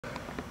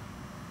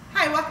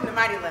Hi, welcome to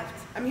Mighty Lift.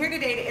 I'm here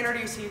today to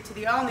introduce you to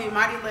the all-new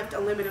Mighty Lift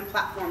aluminum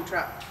platform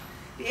truck.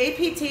 The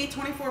APT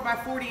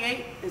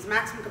 24x48 is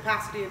maximum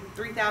capacity of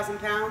 3,000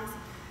 pounds,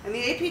 and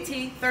the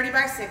APT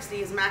 30x60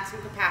 is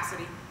maximum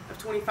capacity of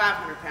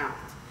 2,500 pounds.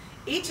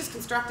 Each is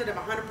constructed of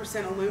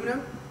 100%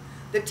 aluminum.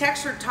 The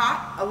textured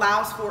top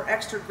allows for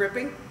extra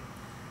gripping.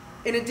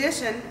 In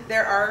addition,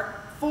 there are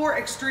 4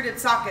 extruded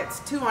sockets,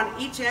 2 on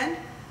each end,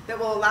 that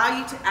will allow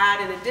you to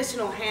add an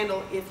additional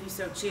handle if you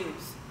so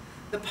choose.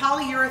 The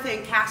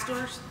polyurethane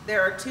casters,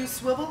 there are 2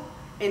 swivel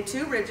and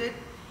 2 rigid.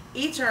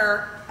 Each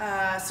are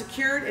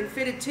secured and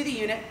fitted to the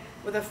unit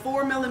with a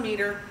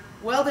 4mm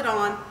welded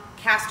on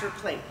caster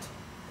plate.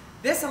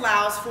 This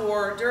allows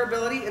for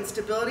durability and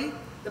stability.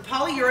 The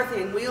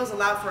polyurethane wheels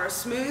allow for a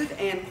smooth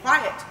and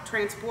quiet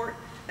transport,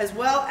 as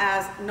well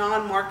as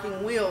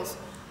non-marking wheels,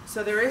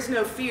 so there is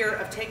no fear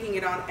of taking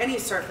it on any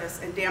surface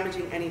and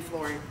damaging any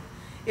flooring.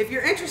 If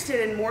you're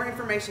interested in more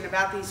information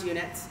about these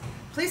units,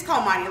 please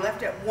call Mighty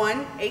Lift at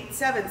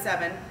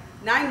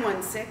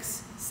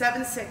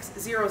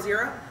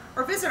 1-877-916-7600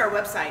 or visit our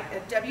website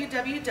at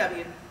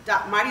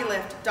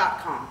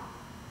www.mightylift.com.